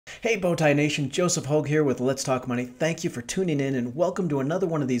Hey Bowtie Nation, Joseph Hogue here with Let's Talk Money. Thank you for tuning in and welcome to another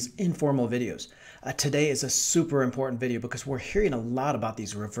one of these informal videos. Today is a super important video because we're hearing a lot about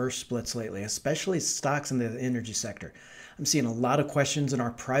these reverse splits lately, especially stocks in the energy sector. I'm seeing a lot of questions in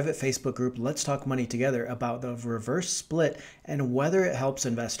our private Facebook group, Let's Talk Money Together, about the reverse split and whether it helps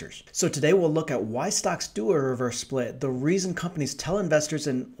investors. So today we'll look at why stocks do a reverse split, the reason companies tell investors,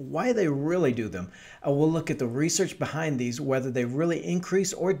 and why they really do them. We'll look at the research behind these, whether they really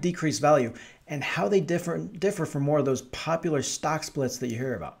increase or decrease value, and how they differ from more of those popular stock splits that you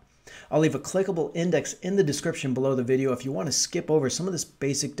hear about. I'll leave a clickable index in the description below the video if you want to skip over some of this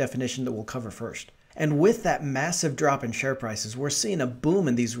basic definition that we'll cover first. And with that massive drop in share prices, we're seeing a boom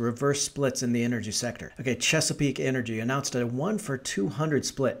in these reverse splits in the energy sector. Okay, Chesapeake Energy announced a 1-for-200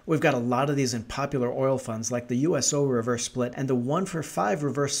 split. We've got a lot of these in popular oil funds like the USO reverse split and the 1-for-5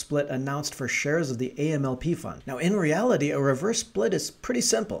 reverse split announced for shares of the AMLP fund. Now, in reality, a reverse split is pretty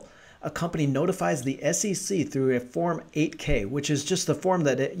simple. A company notifies the SEC through a Form 8K, which is just the form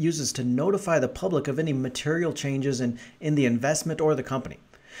that it uses to notify the public of any material changes in the investment or the company.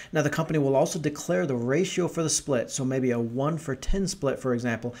 Now, the company will also declare the ratio for the split, so maybe a 1-for-10 split, for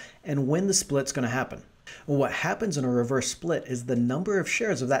example, and when the split's going to happen. Well, what happens in a reverse split is the number of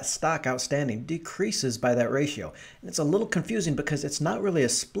shares of that stock outstanding decreases by that ratio. And it's a little confusing because it's not really a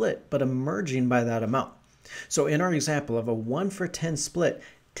split, but a merging by that amount. So in our example of a 1-for-10 split,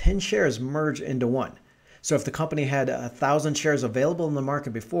 10 shares merge into one. So if the company had 1,000 shares available in the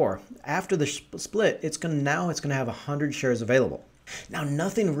market before, after the split, it's going to have 100 shares available. Now,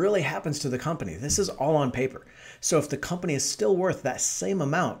 nothing really happens to the company. This is all on paper. So if the company is still worth that same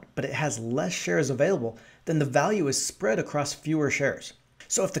amount, but it has less shares available, then the value is spread across fewer shares.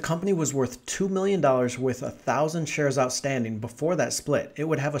 So if the company was worth $2 million with 1,000 shares outstanding before that split, it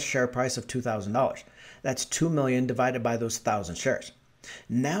would have a share price of $2,000. That's $2 million divided by those 1,000 shares.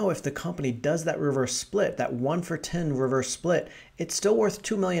 Now, if the company does that reverse split, that 1-for-10 reverse split, it's still worth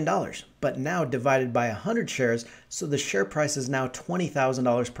 $2 million, but now divided by 100 shares, so the share price is now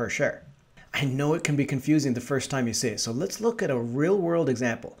 $20,000 per share. I know it can be confusing the first time you see it, so let's look at a real-world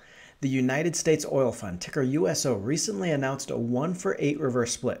example. The United States Oil Fund, ticker USO, recently announced a 1-for-8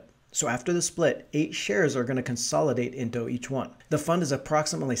 reverse split. So after the split, 8 shares are going to consolidate into each one. The fund is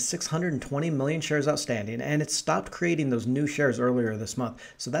approximately 620 million shares outstanding, and it stopped creating those new shares earlier this month,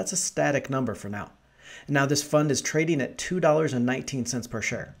 so that's a static number for now. Now this fund is trading at $2.19 per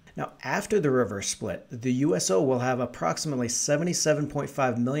share. Now after the reverse split, the USO will have approximately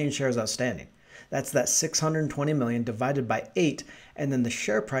 77.5 million shares outstanding. That's that 620 million divided by 8, and then the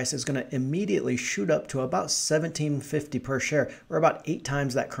share price is going to immediately shoot up to about $17.50 per share, or about 8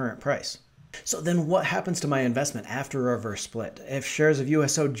 times that current price. So then what happens to my investment after a reverse split? If shares of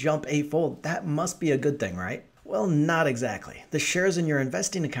USO jump 8-fold, that must be a good thing, right? Well, not exactly. The shares in your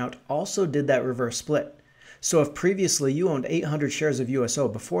investing account also did that reverse split. So if previously you owned 800 shares of USO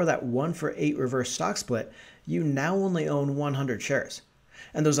before that 1-for-8 reverse stock split, you now only own 100 shares.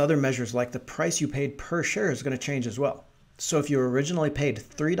 And those other measures like the price you paid per share is going to change as well. So if you originally paid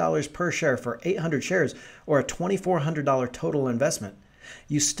 $3 per share for 800 shares or a $2,400 total investment,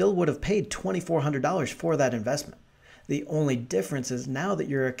 you still would have paid $2,400 for that investment. The only difference is now that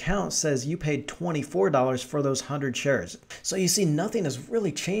your account says you paid $24 for those 100 shares. So you see, nothing has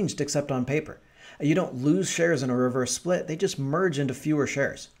really changed except on paper. You don't lose shares in a reverse split, they just merge into fewer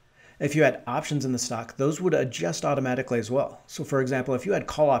shares. If you had options in the stock, those would adjust automatically as well. So for example, if you had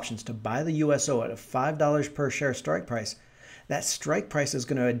call options to buy the USO at a $5 per share strike price, that strike price is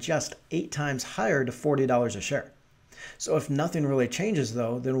going to adjust 8 times higher to $40 a share. So if nothing really changes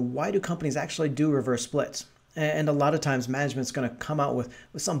though, then why do companies actually do reverse splits? And a lot of times management's going to come out with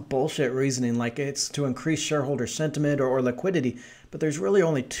some bullshit reasoning like it's to increase shareholder sentiment or liquidity, but there's really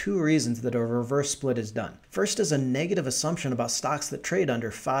only 2 reasons that a reverse split is done. First is a negative assumption about stocks that trade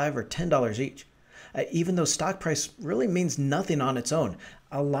under $5 or $10 each. Even though stock price really means nothing on its own,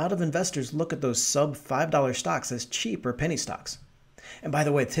 a lot of investors look at those sub $5 stocks as cheap or penny stocks. And by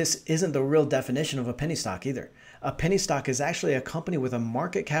the way, this isn't the real definition of a penny stock either. A penny stock is actually a company with a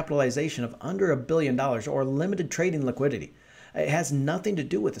market capitalization of under $1 billion or limited trading liquidity. It has nothing to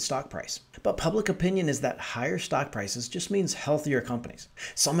do with the stock price. But public opinion is that higher stock prices just means healthier companies.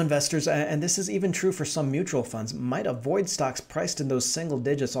 Some investors, and this is even true for some mutual funds, might avoid stocks priced in those single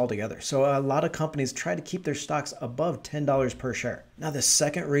digits altogether. So a lot of companies try to keep their stocks above $10 per share. Now, the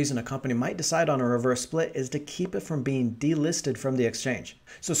second reason a company might decide on a reverse split is to keep it from being delisted from the exchange.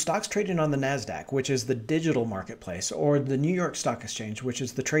 So stocks trading on the NASDAQ, which is the digital marketplace, or the New York Stock Exchange, which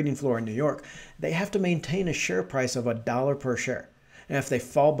is the trading floor in New York, they have to maintain a share price of $1 per share. And if they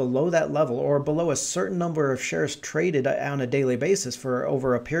fall below that level or below a certain number of shares traded on a daily basis for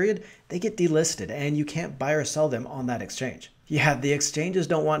over a period, they get delisted and you can't buy or sell them on that exchange. Yeah, the exchanges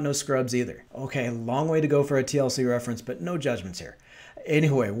don't want no scrubs either. Okay, long way to go for a TLC reference, but no judgments here.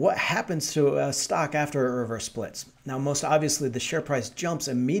 Anyway, what happens to a stock after it reverse splits? Now, most obviously, the share price jumps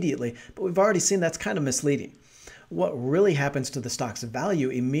immediately, but we've already seen that's kind of misleading. What really happens to the stock's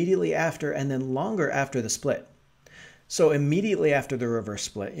value immediately after and then longer after the split? So immediately after the reverse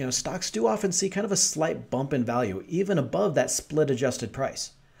split, stocks do often see kind of a slight bump in value, even above that split adjusted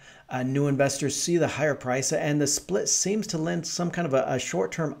price. New investors see the higher price and the split seems to lend some kind of a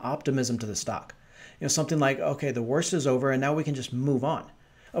short-term optimism to the stock. Something like, okay, the worst is over and now we can just move on.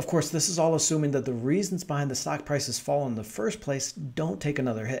 Of course, this is all assuming that the reasons behind the stock price's fall in the first place don't take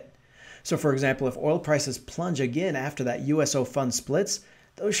another hit. So for example, if oil prices plunge again after that USO fund splits,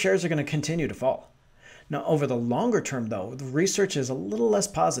 those shares are going to continue to fall. Now, over the longer term, though, the research is a little less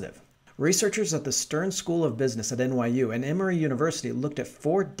positive. Researchers at the Stern School of Business at NYU and Emory University looked at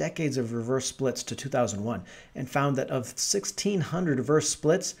 4 decades of reverse splits to 2001 and found that of 1,600 reverse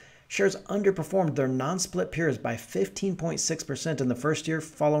splits, shares underperformed their non-split peers by 15.6% in the first year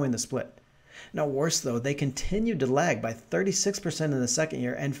following the split. Now, worse though, they continued to lag by 36% in the second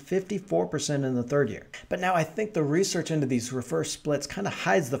year and 54% in the third year. But now I think the research into these reverse splits kind of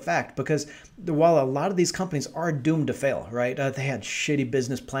hides the fact, because while a lot of these companies are doomed to fail, right? They had shitty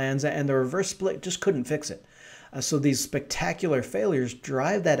business plans and the reverse split just couldn't fix it. So these spectacular failures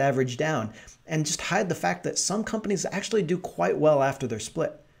drive that average down and just hide the fact that some companies actually do quite well after their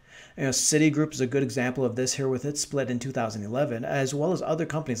split. Citigroup is a good example of this here with its split in 2011, as well as other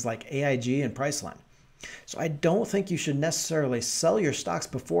companies like AIG and Priceline. So I don't think you should necessarily sell your stocks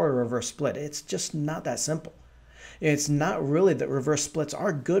before a reverse split. It's just not that simple. It's not really that reverse splits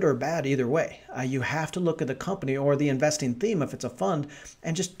are good or bad either way. You have to look at the company or the investing theme if it's a fund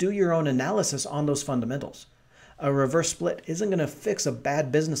and just do your own analysis on those fundamentals. A reverse split isn't going to fix a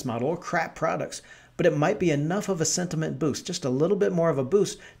bad business model or crap products, but it might be enough of a sentiment boost, just a little bit more of a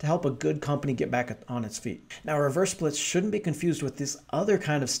boost to help a good company get back on its feet. Now, reverse splits shouldn't be confused with this other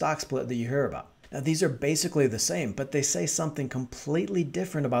kind of stock split that you hear about. Now, these are basically the same, but they say something completely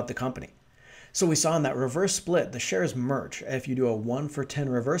different about the company. So we saw in that reverse split, the shares merge. If you do a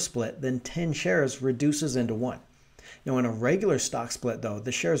 1-for-10 reverse split, then 10 shares reduces into 1. Now, in a regular stock split, though,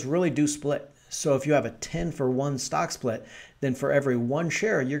 the shares really do split. So if you have a 10-for-1 stock split, then for every 1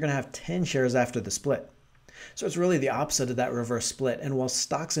 share, you're going to have 10 shares after the split. So it's really the opposite of that reverse split. And while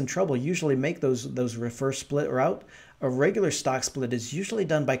stocks in trouble usually make those reverse split route, a regular stock split is usually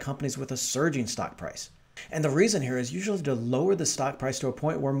done by companies with a surging stock price. And the reason here is usually to lower the stock price to a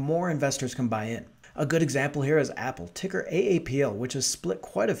point where more investors can buy in. A good example here is Apple, ticker AAPL, which has split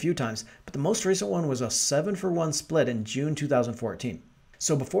quite a few times, but the most recent one was a 7-for-1 split in June 2014.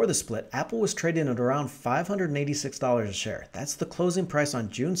 So before the split, Apple was trading at around $586 a share. That's the closing price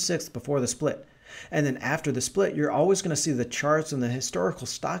on June 6th before the split. And then after the split, you're always going to see the charts and the historical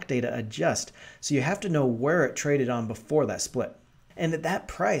stock data adjust. So you have to know where it traded on before that split. And at that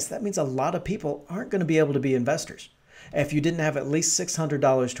price, that means a lot of people aren't going to be able to be investors. If you didn't have at least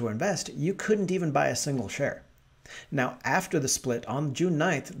 $600 to invest, you couldn't even buy a single share. Now, after the split on June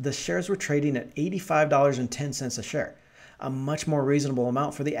 9th, the shares were trading at $85.10 a share. A much more reasonable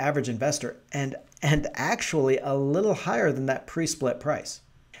amount for the average investor and actually a little higher than that pre-split price.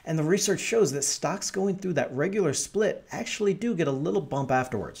 And the research shows that stocks going through that regular split actually do get a little bump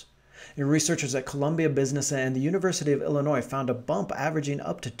afterwards. And researchers at Columbia Business and the University of Illinois found a bump averaging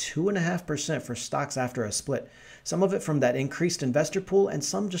up to 2.5% for stocks after a split, some of it from that increased investor pool and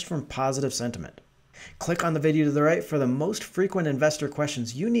some just from positive sentiment. Click on the video to the right for the most frequent investor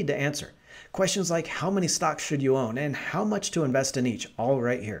questions you need to answer. Questions like how many stocks should you own and how much to invest in each, all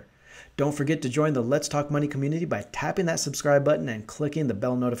right here. Don't forget to join the Let's Talk Money community by tapping that subscribe button and clicking the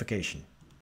bell notification.